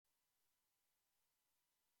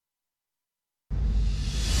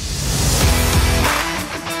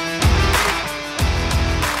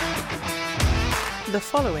The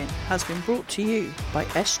following has been brought to you by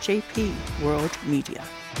SJP World Media.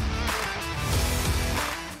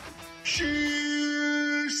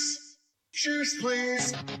 Cheers! Cheers,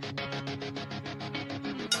 please.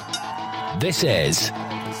 This is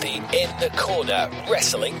the In the Corner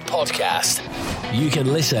Wrestling Podcast. You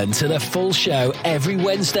can listen to the full show every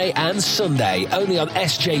Wednesday and Sunday only on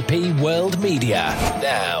SJP World Media.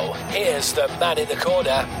 Now, here's the man in the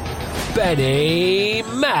corner, Benny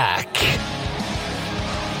Mac.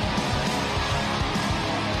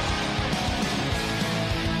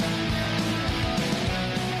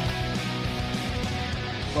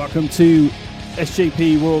 Welcome to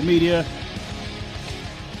SJP World Media.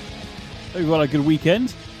 Hope you've had a good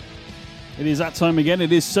weekend. It is that time again.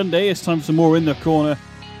 It is Sunday. It's time for some more In the Corner.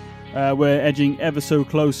 We're edging ever so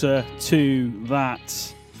closer to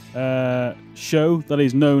that show that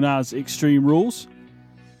is known as Extreme Rules.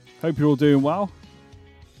 Hope you're all doing well.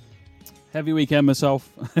 Heavy weekend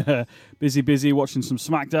myself. busy watching some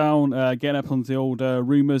Smackdown. Getting up on the old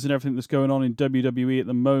Rumours and everything that's going on in WWE at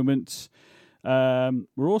the moment.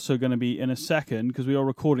 We're also going to be in a second, because we are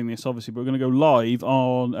recording this obviously, but we're going to go live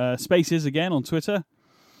on Spaces again on Twitter,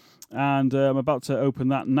 and I'm about to open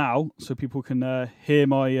that now so people can hear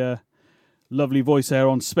my lovely voice there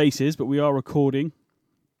on Spaces. But we are recording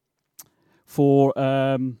for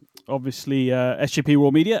obviously SJP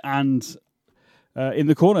Raw Media and In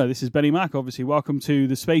the Corner. This is Benny Mac. Obviously, welcome to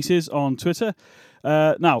the Spaces on Twitter.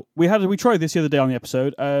 Now, we tried this the other day on the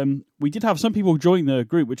episode. We did have some people join the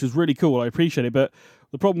group, which was really cool. I appreciate it. But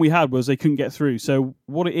the problem we had was they couldn't get through. So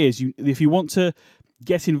what it is, if you want to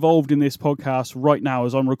get involved in this podcast right now,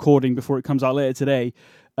 as I'm recording before it comes out later today,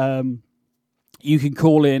 you can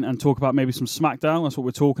call in and talk about maybe some Smackdown. That's what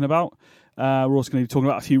we're talking about. We're also going to be talking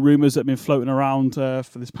about a few rumours that have been floating around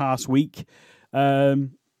for this past week. But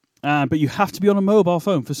you have to be on a mobile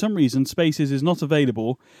phone. For some reason, Spaces is not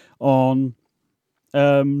available on...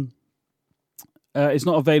 it's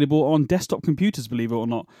not available on desktop computers, believe it or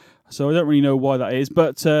not. So I don't really know why that is.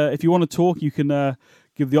 But if you want to talk, you can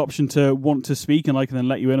give the option to want to speak, and I can then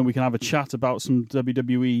let you in and we can have a chat about some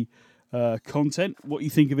WWE content. What you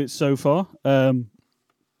think of it so far?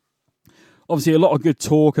 Obviously, a lot of good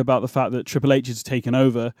talk about the fact that Triple H has taken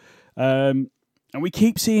over. And we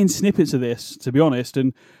keep seeing snippets of this, to be honest.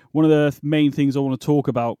 And one of the main things I want to talk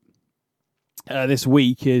about this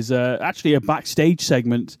week is actually a backstage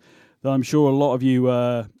segment that I'm sure a lot of you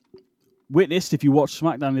witnessed if you watched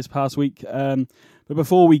SmackDown this past week. But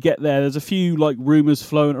before we get there, there's a few rumours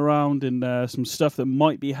floating around and some stuff that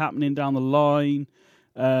might be happening down the line.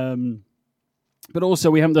 But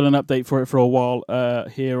also, we haven't done an update for it for a while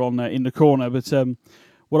here on In the Corner. But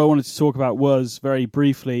what I wanted to talk about was, very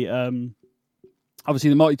briefly, obviously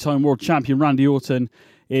the multi-time world champion Randy Orton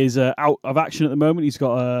is out of action at the moment. He's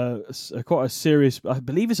got quite a serious, I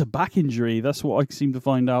believe it's a back injury. That's what I seem to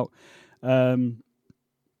find out. But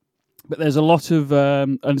there's a lot of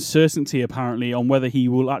uncertainty apparently on whether he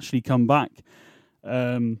will actually come back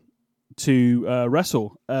to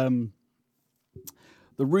wrestle. The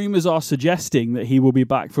rumours are suggesting that he will be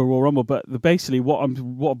back for Royal Rumble, but basically what I'm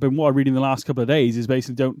reading the last couple of days is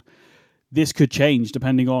basically this could change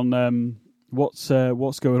depending on what's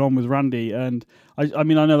going on with Randy. And I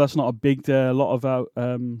mean, I know that's not a big lot of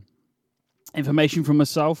information from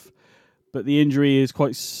myself, but the injury is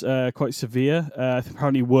quite severe.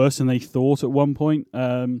 Apparently worse than they thought at one point.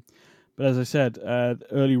 But as I said,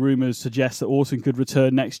 early rumours suggest that Orton could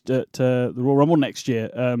return to the Royal Rumble next year.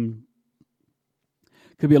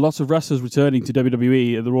 Could be a lot of wrestlers returning to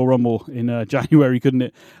WWE at the Royal Rumble in January, couldn't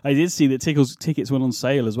it? I did see that tickets went on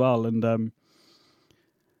sale as well, and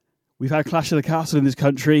we've had Clash of the Castle in this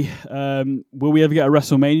country. Will we ever get a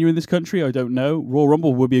WrestleMania in this country? I don't know. Royal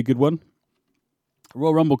Rumble would be a good one.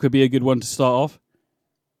 Royal Rumble could be a good one to start off.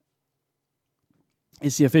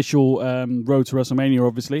 It's the official road to WrestleMania,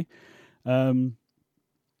 obviously.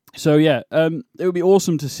 So yeah, it would be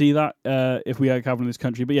awesome to see that if we have in this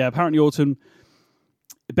country. But yeah, apparently Orton,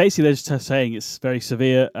 basically they're just saying it's very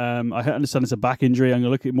severe. I understand it's a back injury. I'm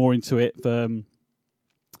going to look more into it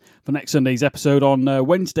for next Sunday's episode. On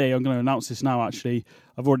Wednesday, I'm going to announce this now, actually.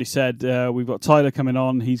 I've already said we've got Tyler coming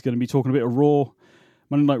on. He's going to be talking a bit of Raw,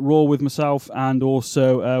 Monday Night Raw with myself, and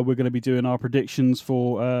also we're going to be doing our predictions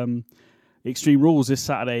for Extreme Rules this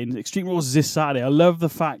Saturday. And Extreme Rules is this Saturday. I love the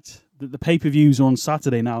fact that the pay-per-views are on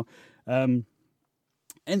Saturday now. And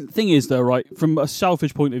the thing is, though, right, from a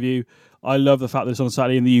selfish point of view, I love the fact that it's on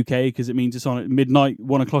Saturday in the UK, because it means it's on at midnight,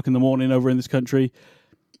 1 o'clock in the morning over in this country.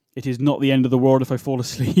 It is not the end of the world if I fall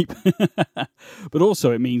asleep. But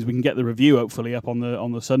also it means we can get the review hopefully up on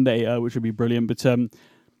the Sunday, which would be brilliant. But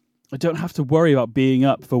I don't have to worry about being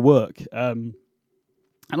up for work.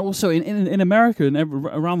 And also in America and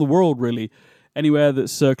around the world, really, anywhere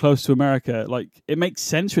that's close to America, like it makes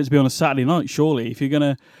sense for it to be on a Saturday night. Surely, if you're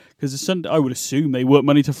gonna, because Sunday, I would assume they work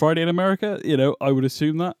Monday to Friday in America. I would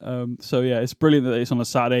assume that. So yeah, it's brilliant that it's on a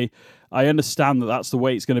Saturday. I understand that that's the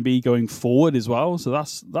way it's going to be going forward as well. So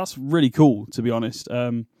that's really cool, to be honest.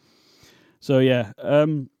 So yeah,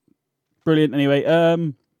 brilliant.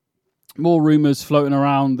 Anyway, more rumours floating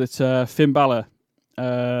around that Finn Balor.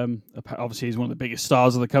 Obviously, he's one of the biggest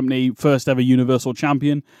stars of the company, first ever Universal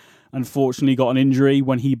Champion. Unfortunately, got an injury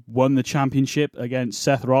when he won the championship against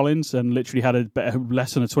Seth Rollins, and literally had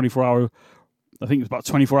less than a 24-hour. I think it was about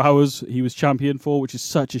 24 hours he was champion for, which is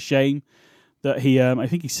such a shame. That he, I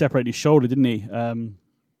think he separated his shoulder, didn't he?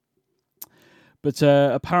 But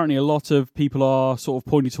apparently, a lot of people are sort of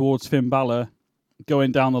pointing towards Finn Balor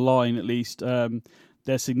going down the line. At least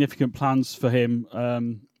there's significant plans for him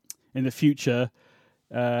in the future.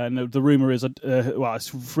 And the rumor is,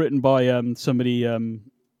 it's written by somebody.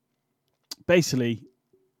 Basically,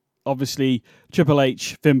 obviously, Triple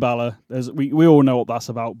H, Finn Balor. We all know what that's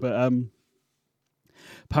about, but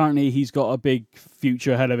apparently he's got a big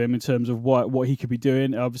future ahead of him in terms of what he could be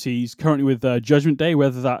doing. Obviously, he's currently with Judgment Day.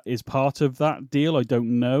 Whether that is part of that deal, I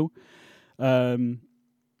don't know. But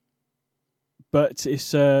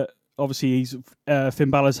it's obviously Finn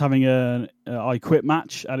Balor's having a I Quit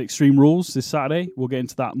match at Extreme Rules this Saturday. We'll get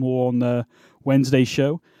into that more on the Wednesday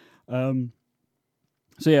show.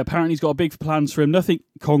 So yeah, apparently he's got big plans for him. Nothing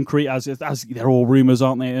concrete, as they're all rumours,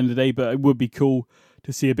 aren't they, at the end of the day? But it would be cool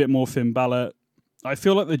to see a bit more Finn Balor. I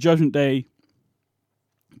feel like the Judgment Day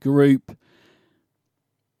group,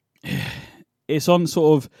 it's on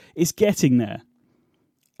sort of, it's getting there.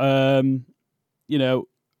 I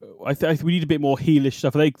think we need a bit more heelish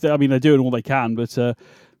stuff. They're doing all they can, but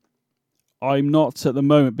I'm not at the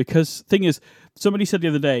moment, because thing is, somebody said the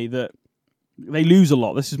other day that they lose a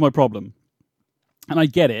lot. This is my problem. And I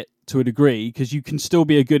get it to a degree, because you can still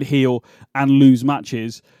be a good heel and lose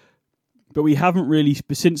matches. But we haven't really,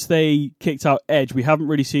 since they kicked out Edge, we haven't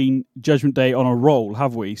really seen Judgment Day on a roll,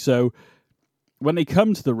 have we? So when they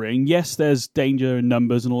come to the ring, yes, there's danger in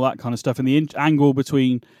numbers and all that kind of stuff. And the angle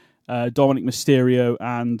between Dominic Mysterio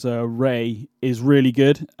and Rey is really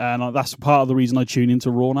good. And that's part of the reason I tune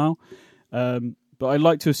into Raw now. But I'd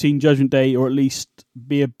like to have seen Judgment Day, or at least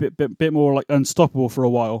be a bit more like unstoppable for a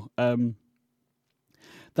while.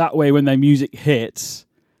 That way, when their music hits,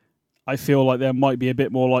 I feel like there might be a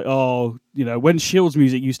bit more like, when Shield's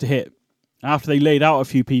music used to hit, after they laid out a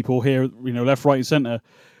few people here, left, right, and centre,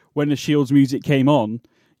 when the Shield's music came on,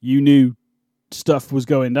 you knew stuff was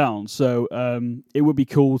going down. So it would be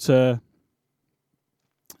cool to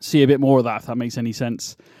see a bit more of that, if that makes any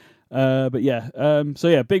sense. But yeah,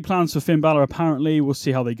 big plans for Finn Balor, apparently. We'll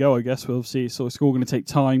see how they go, I guess. We'll see. So it's all going to take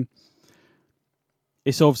time.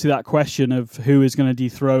 It's obviously that question of who is going to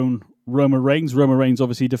dethrone Roman Reigns. Roman Reigns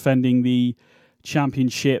obviously defending the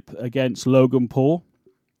championship against Logan Paul.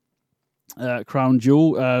 Crown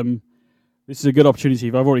Jewel. This is a good opportunity.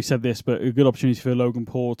 I've already said this, but a good opportunity for Logan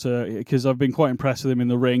Paul because I've been quite impressed with him in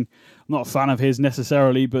the ring. I'm not a fan of his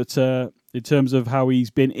necessarily, but in terms of how he's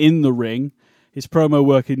been in the ring, his promo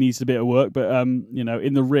work needs a bit of work, but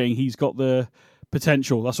in the ring, he's got the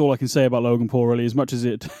potential. That's all I can say about Logan Paul, really. As much as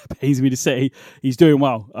it pains me to say, he's doing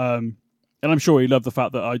well. And I'm sure he loved the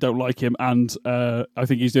fact that I don't like him, and I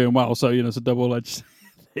think he's doing well. So, it's a double-edged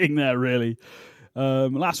thing there, really.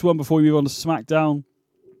 Last one before we move on to SmackDown.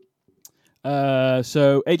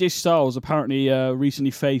 So AJ Styles apparently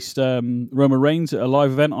recently faced Roman Reigns at a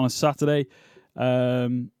live event on a Saturday.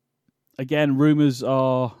 Again, rumours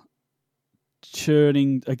are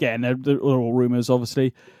churning. Again, they're all rumours,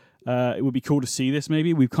 obviously. It would be cool to see this,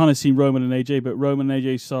 maybe. We've kind of seen Roman and AJ, but Roman and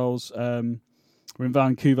AJ Styles were in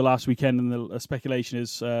Vancouver last weekend, and the speculation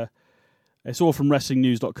is it's all from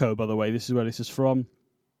WrestlingNews.co, by the way. This is where this is from.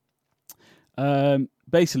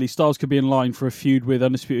 Basically, Styles could be in line for a feud with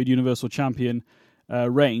Undisputed Universal Champion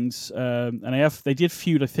Reigns. And they did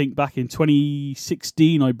feud, I think, back in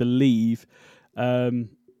 2016, I believe. And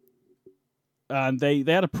they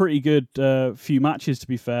had a pretty good few matches, to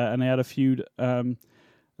be fair, and they had a feud at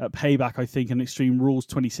Payback, I think, in Extreme Rules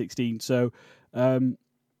 2016. So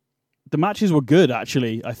the matches were good,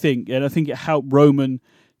 actually, I think. And I think it helped Roman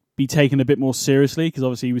be taken a bit more seriously, because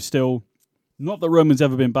obviously he was still... Not that Roman's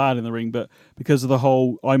ever been bad in the ring, but because of the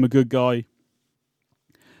whole I'm a good guy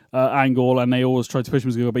angle, and they always tried to push him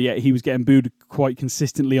as a good guy, but yet he was getting booed quite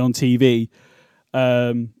consistently on TV.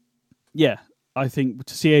 I think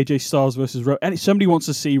to see AJ Styles versus Roman, and somebody wants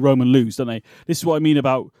to see Roman lose, don't they? This is what I mean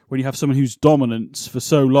about when you have someone who's dominant for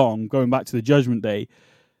so long, going back to the Judgment Day.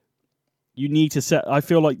 you need to set. I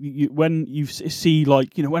feel like when you see,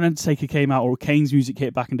 like, you know, when Undertaker came out or Kane's music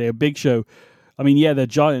hit back in the day, a Big Show. I mean, yeah, they're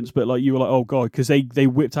giants, but like you were like, oh god, because they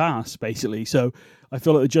whipped ass basically. So I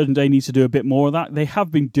feel like the Judgment Day needs to do a bit more of that. They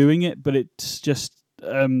have been doing it, but it's just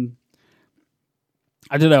I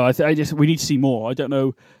don't know. I just we need to see more. I don't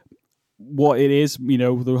know what it is. You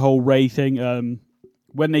know, the whole Ray thing.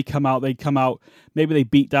 When they come out, maybe they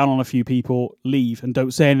beat down on a few people, leave, and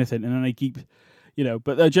don't say anything, and then they keep, you know.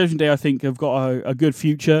 But Judgment Day, I think, have got a good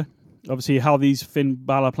future. Obviously, how these Finn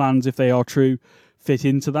Balor plans, if they are true, fit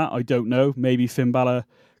into that, I don't know. Maybe Finn Balor,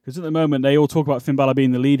 because at the moment they all talk about Finn Balor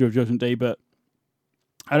being the leader of Judgment Day, but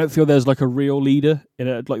I don't feel there's like a real leader in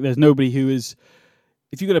it. Like, there's nobody who is.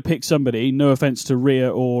 If you're going to pick somebody, no offense to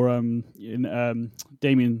Rhea or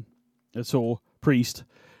Damien at all, Priest,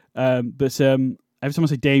 but every time I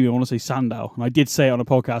say Damien, I want to say Sandow. And I did say it on a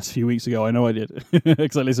podcast a few weeks ago. I know I did.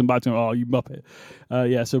 Because I listened back to him. Oh, you muppet.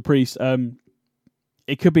 Yeah, so Priest.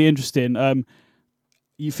 It could be interesting.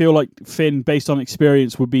 You feel like Finn, based on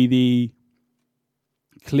experience, would be the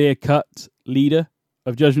clear-cut leader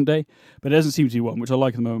of Judgment Day. But it doesn't seem to be one, which I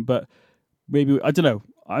like at the moment. But maybe, I don't know.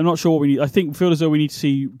 I'm not sure what we need. I feel as though we need to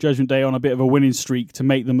see Judgment Day on a bit of a winning streak to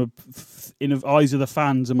make them, in the eyes of the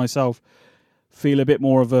fans and myself, feel a bit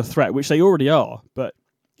more of a threat, which they already are. But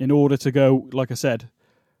in order to go, like I said,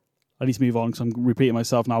 I need to move on because I'm repeating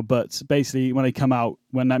myself now. But basically, when they come out,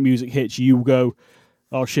 when that music hits, you go,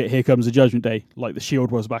 oh shit, here comes the Judgment Day, like the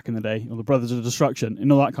Shield was back in the day, or the Brothers of Destruction, and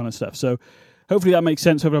all that kind of stuff. So hopefully that makes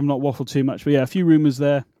sense. Hopefully I've not waffled too much. But yeah, a few rumours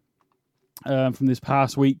there from this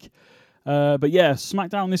past week. But yeah,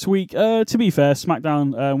 SmackDown this week. To be fair,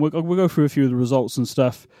 SmackDown, we'll go through a few of the results and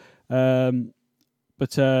stuff.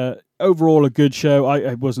 But overall, a good show.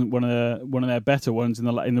 It wasn't one of their better ones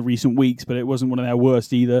in the recent weeks, but it wasn't one of their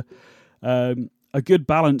worst either. A good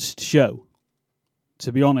balanced show,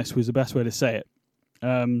 to be honest, was the best way to say it.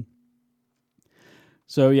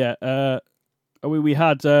 So yeah, we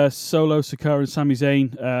had Solo, Sikoa, and Sami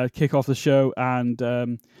Zayn kick off the show and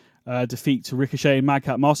defeat Ricochet and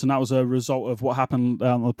Madcap Moss, and that was a result of what happened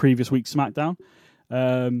on the previous week's SmackDown.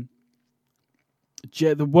 The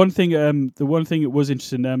one thing that was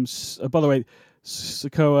interesting, by the way,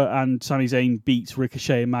 Sikoa and Sami Zayn beat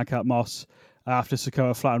Ricochet and Madcap Moss after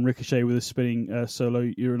Sikoa flattened Ricochet with a spinning solo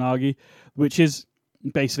Uranagi, which is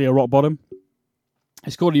basically a rock bottom.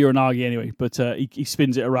 It's called a Uranagi anyway, but he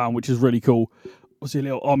spins it around, which is really cool. Was a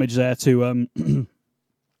little homage there to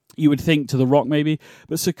you would think to The Rock maybe,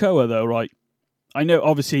 but Sikoa though, right? I know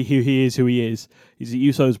obviously who he is. He's the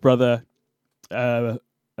Uso's brother.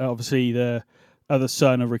 Obviously the other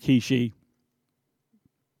son of Rikishi,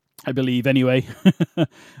 I believe, anyway. But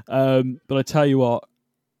I tell you what,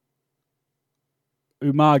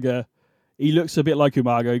 Umaga, he looks a bit like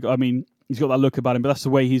Umaga. I mean, he's got that look about him, but that's the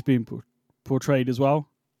way he's been portrayed as well.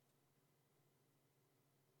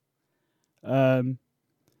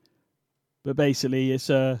 But basically, it's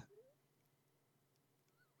a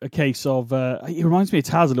case of... it reminds me of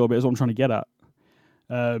Taz a little bit, is what I'm trying to get at.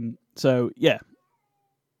 So, yeah.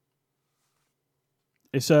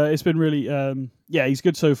 It's been really... yeah, he's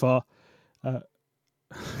good so far.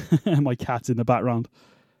 My cat's in the background.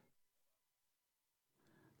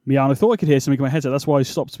 Meow, I thought I could hear something in my headset. That's why I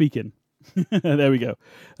stopped speaking. There we go.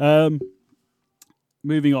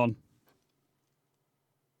 Moving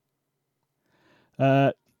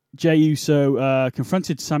on. Jey Uso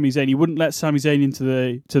confronted Sami Zayn. He wouldn't let Sami Zayn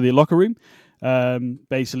into the locker room,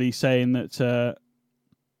 basically saying that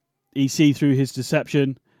he see through his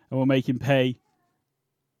deception and will make him pay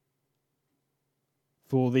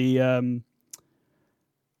for the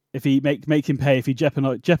if he make him pay if he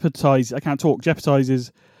jeopardizes. I can't talk.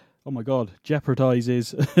 Jeopardizes. Oh my god!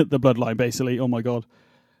 Jeopardizes the bloodline. Basically. Oh my god.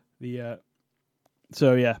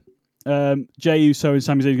 So yeah. Jey Uso and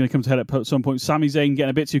Sami Zayn are going to come to head at some point. Sami Zayn getting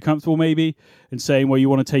a bit too comfortable maybe and saying, well, you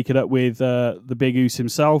want to take it up with the big Uso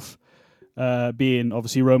himself, being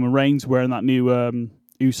obviously Roman Reigns wearing that new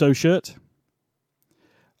Uso shirt.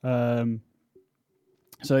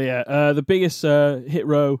 So yeah, the biggest Hit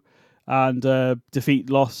Row and defeat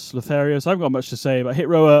Los Lotharios. I haven't got much to say about Hit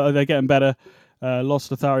Row. They're getting better. Los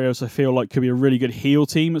Lotharios I feel like could be a really good heel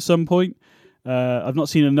team at some point. I've not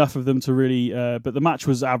seen enough of them to really, but the match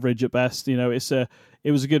was average at best. You know,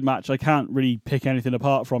 it was a good match. I can't really pick anything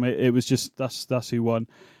apart from it. It was just that's who won.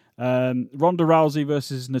 Ronda Rousey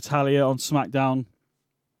versus Natalya on SmackDown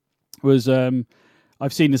was.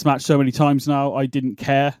 I've seen this match so many times now. I didn't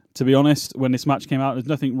care, to be honest, when this match came out. There's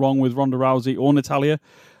nothing wrong with Ronda Rousey or Natalya.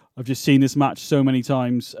 I've just seen this match so many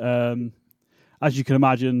times. As you can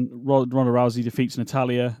imagine, Ronda Rousey defeats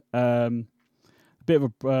Natalya. Bit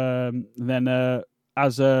of a then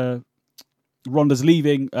as Ronda's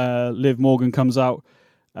leaving. Liv Morgan comes out.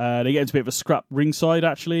 They get into a bit of a scrap ringside,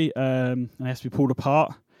 actually, and they have to be pulled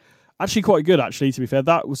apart. Actually, quite good, actually, to be fair.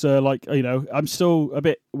 That was, I'm still a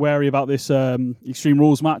bit wary about this Extreme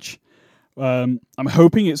Rules match. I'm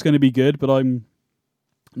hoping it's going to be good, but I'm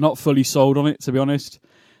not fully sold on it, to be honest.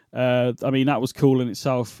 That was cool in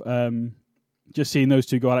itself. Just seeing those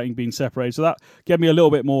two go out and being separated. So that gave me a little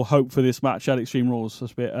bit more hope for this match at Extreme Rules.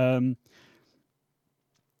 That's a bit...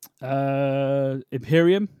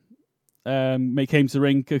 Imperium came to the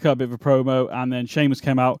ring, cut a bit of a promo, and then Sheamus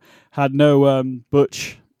came out, had no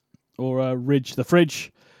Butch or Ridge the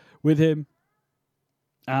Fridge with him,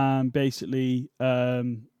 and basically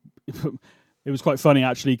it was quite funny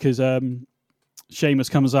actually because Sheamus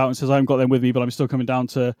comes out and says, I haven't got them with me, but I'm still coming down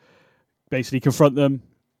to basically confront them.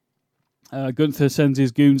 Gunther sends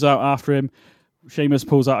his goons out after him. Sheamus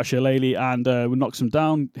pulls out a shillelagh and knocks him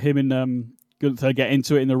down. Him and Gunther get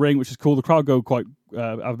into it in the ring, which is cool. The crowd go quite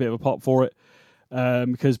have a bit of a pop for it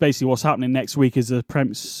because basically what's happening next week is the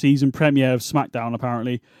season premiere of Smackdown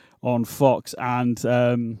apparently on Fox,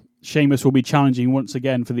 and Sheamus will be challenging once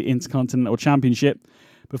again for the Intercontinental Championship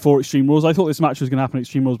before Extreme Rules. I thought this match was going to happen at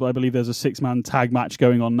Extreme Rules, but I believe there's a 6-man tag match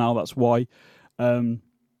going on now. That's why. I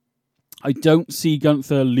don't see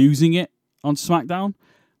Gunther losing it on SmackDown.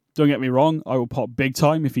 Don't get me wrong, I will pop big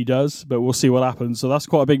time if he does, but we'll see what happens. So that's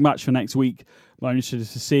quite a big match for next week. I'm interested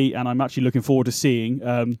to see, and I'm actually looking forward to seeing.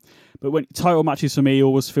 But when title matches for me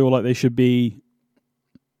always feel like they should be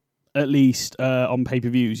at least on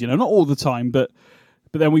pay-per-views. Not all the time, but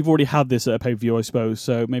then we've already had this at a pay-per-view, I suppose.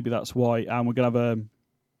 So maybe that's why. And we're gonna have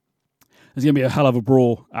there's gonna be a hell of a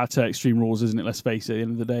brawl at Extreme Rules, isn't it? Let's face it. At the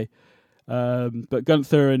end of the day, but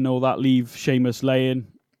Gunther and all that leave Sheamus laying.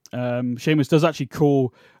 Sheamus does actually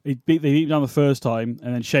call. They beat him down the first time,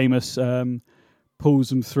 and then Sheamus pulls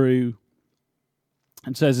them through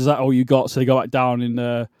and says, "Is that all you got?" So they go back down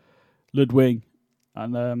in Ludwig,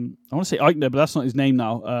 and I want to say Eichner, but that's not his name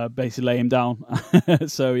now. Basically, lay him down.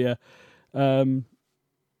 So yeah,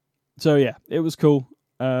 it was cool.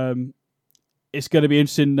 It's going to be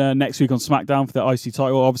interesting next week on SmackDown for the IC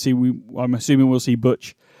title. Obviously, I'm assuming we'll see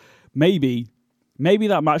Butch. Maybe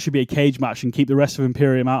that match should be a cage match and keep the rest of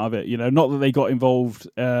Imperium out of it. Not that they got involved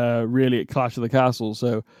really at Clash of the Castle.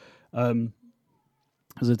 So it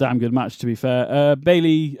was a damn good match, to be fair.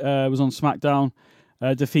 Bayley was on SmackDown,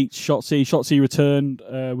 defeats Shotzi. Shotzi returned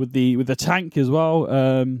with the tank as well.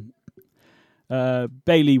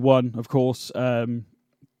 Bayley won, of course,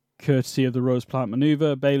 courtesy of the Rose Plant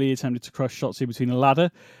maneuver. Bayley attempted to crush Shotzi between a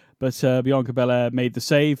ladder, but Bianca Belair made the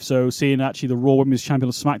save. So seeing actually the Raw Women's Champion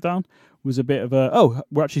of SmackDown was a bit of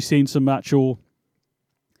we're actually seeing some actual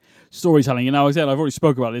storytelling. I've already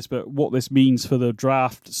spoke about this, but what this means for the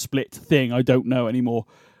draft split thing, I don't know anymore.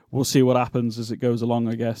 We'll see what happens as it goes along,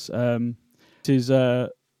 I guess. This is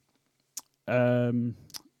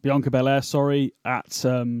Bianca Belair, at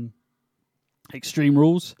Extreme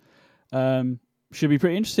Rules. Should be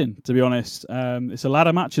pretty interesting, to be honest. It's a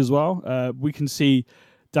ladder match as well. We can see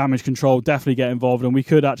Damage Control definitely get involved, and we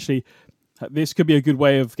could actually... This could be a good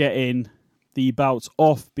way of getting the belts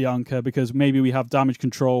off Bianca, because maybe we have Damage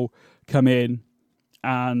Control come in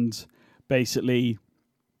and basically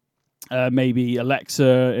maybe Alexa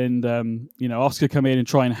and Asuka come in and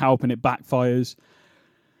try and help, and it backfires,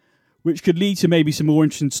 which could lead to maybe some more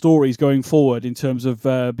interesting stories going forward in terms of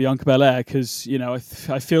Bianca Belair, because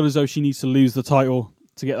I feel as though she needs to lose the title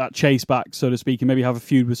to get that chase back, so to speak, and maybe have a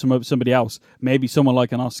feud with somebody else, maybe someone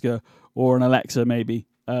like an Asuka or an Alexa, maybe.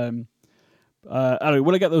 Anyway,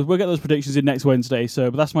 we'll get those predictions in next Wednesday.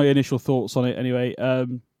 But that's my initial thoughts on it. Anyway,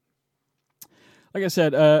 like I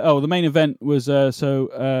said, the main event was Drew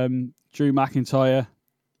McIntyre,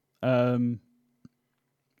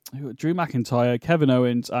 Kevin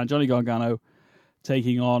Owens, and Johnny Gargano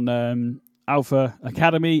taking on Alpha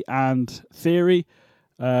Academy and Theory.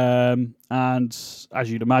 And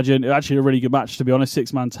as you'd imagine, actually a really good match, to be honest.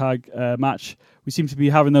 6-man tag match. We seem to be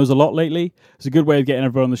having those a lot lately. It's a good way of getting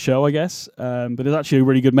everyone on the show, I guess. But there's actually a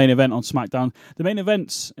really good main event on SmackDown. The main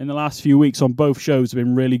events in the last few weeks on both shows have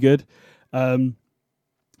been really good.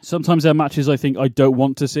 Sometimes there are matches I think I don't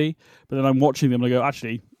want to see, but then I'm watching them and I go,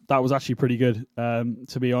 actually, that was actually pretty good,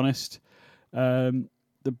 to be honest. But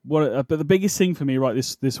the biggest thing for me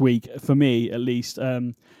this week, for me at least,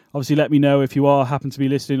 obviously let me know if you happen to be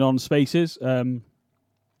listening on Spaces.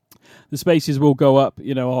 The Spaces will go up,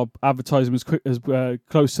 I'll advertise them as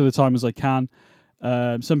close to the time as I can.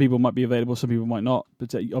 Some people might be available, some people might not,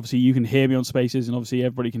 but obviously you can hear me on Spaces, and obviously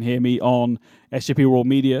everybody can hear me on SJP World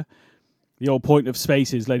Media. the whole point of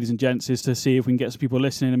Spaces, ladies and gents, is to see if we can get some people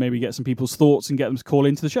listening and maybe get some people's thoughts and get them to call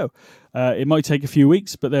into the show. It might take a few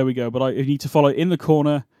weeks, but there we go. But you need to follow In the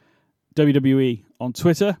Corner WWE on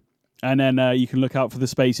Twitter, and then you can look out for the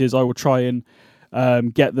Spaces. I will try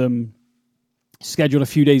and get them scheduled a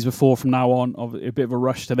few days before from now on. A bit of a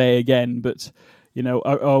rush today again, but you know,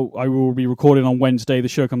 I will be recording on Wednesday. The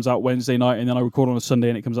show comes out Wednesday night, and then I record on a Sunday,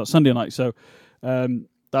 and it comes out Sunday night. So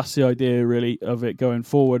that's the idea, really, of it going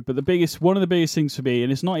forward. But one of the biggest things for me,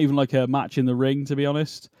 and it's not even like a match in the ring, to be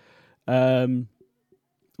honest,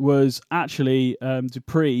 was actually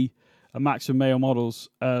Dupree and Maximum Male Models.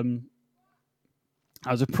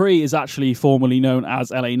 Dupree is actually formerly known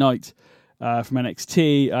as LA Knight from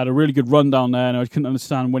NXT. I had a really good run down there, and I couldn't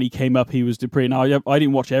understand when he came up he was Dupree. Now, I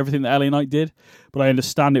didn't watch everything that LA Knight did, but I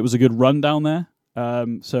understand it was a good run down there.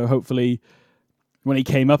 So hopefully when he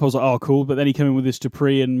came up, I was like, oh, cool. But then he came in with this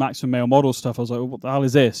Dupree and Maximum Male Model stuff. I was like, well, what the hell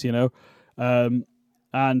is this, you know?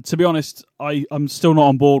 And to be honest, I'm still not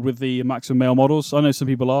on board with the Maximum Male Models. I know some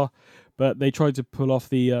people are, but they tried to pull off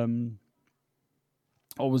the,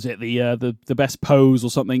 what was it, the best pose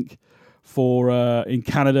or something for in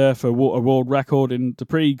Canada for a world record. And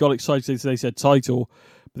Dupree got excited. They said title,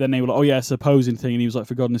 but then they were like, oh, yeah, it's a posing thing. And he was like,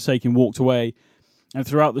 for goodness sake, and walked away. And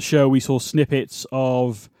throughout the show, we saw snippets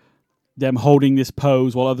of them holding this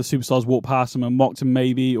pose while other superstars walked past them and mocked him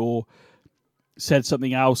maybe, or said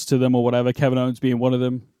something else to them or whatever, Kevin Owens being one of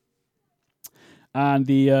them. And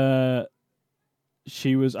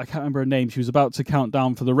she was, I can't remember her name, she was about to count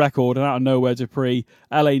down for the record, and out of nowhere, Dupree,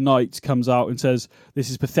 LA Knight, comes out and says, this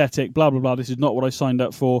is pathetic, blah, blah, blah, this is not what I signed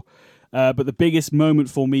up for. But the biggest moment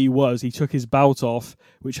for me was he took his belt off,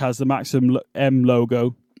 which has the Maximum M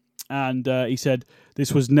logo, and he said,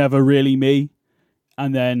 this was never really me,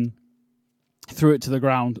 and then threw it to the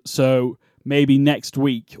ground. So maybe next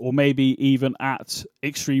week, or maybe even at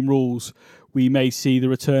Extreme Rules, we may see the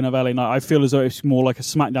return of LA Knight. I feel as though it's more like a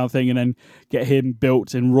Smackdown thing, and then get him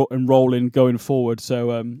built and rolling going forward.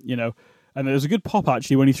 So, you know, and there was a good pop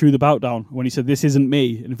actually when he threw the belt down, when he said, this isn't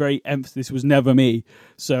me, and very emphasis, this was never me.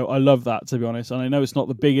 So I love that, to be honest. And I know it's not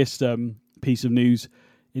the biggest piece of news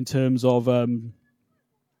in terms of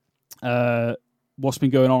what's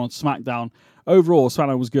been going on SmackDown. Overall,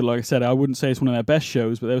 SmackDown was good. Like I said, I wouldn't say it's one of their best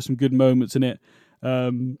shows, but there were some good moments in it.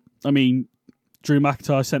 I mean, Drew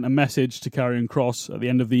McIntyre sent a message to Karrion Kross at the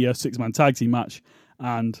end of the six-man tag team match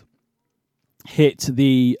and hit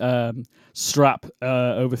the strap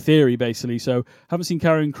over Theory, basically. So, haven't seen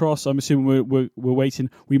Karrion Kross. I'm assuming we're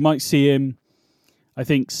waiting. We might see him, I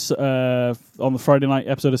think, on the Friday night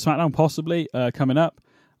episode of SmackDown, possibly, coming up.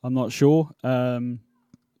 I'm not sure. But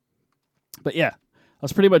yeah,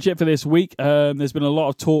 that's pretty much it for this week. There's been a lot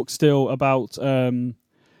of talk still about the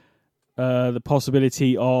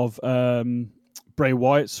possibility of Bray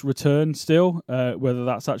Wyatt's return still. Whether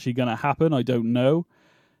that's actually going to happen, I don't know.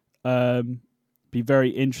 Be very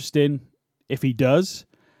interesting if he does.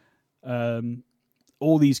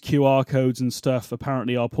 All these QR codes and stuff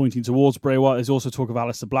apparently are pointing towards Bray Wyatt. There's also talk of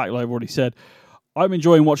Aleister Black, like I've already said. I'm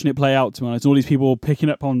enjoying watching it play out, to be honest. All these people picking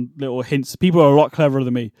up on little hints. People are a lot cleverer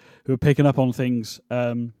than me who are picking up on things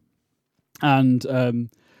and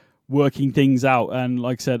working things out. And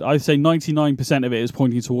like I said, I'd say 99% of it is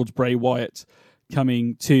pointing towards Bray Wyatt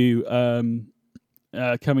coming to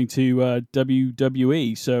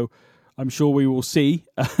WWE. So I'm sure we will see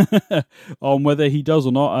on whether he does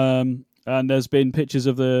or not. And there's been pictures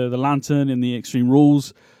of the lantern in the Extreme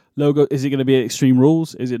Rules logo. Is it going to be Extreme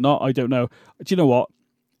Rules? Is it not? I don't know. Do you know what?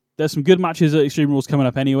 There's some good matches at Extreme Rules coming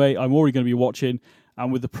up anyway. I'm already going to be watching.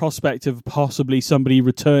 And with the prospect of possibly somebody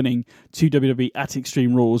returning to WWE at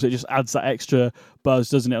Extreme Rules, it just adds that extra buzz,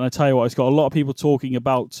 doesn't it? And I tell you what, it's got a lot of people talking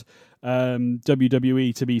about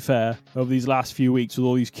WWE, to be fair, over these last few weeks with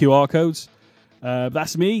all these QR codes.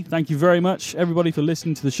 That's me. Thank you very much, everybody, for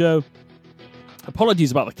listening to the show.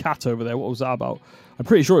 Apologies about the cat over there. What was that about? I'm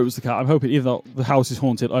pretty sure it was the cat. I'm hoping either the house is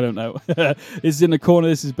haunted. I don't know. This is In the Corner.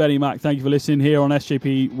 This is Benny Mac. Thank you for listening here on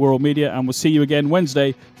SJP World Media, and we'll see you again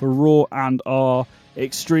Wednesday for Raw and our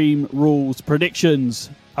Extreme Rules predictions.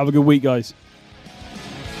 Have a good week, guys.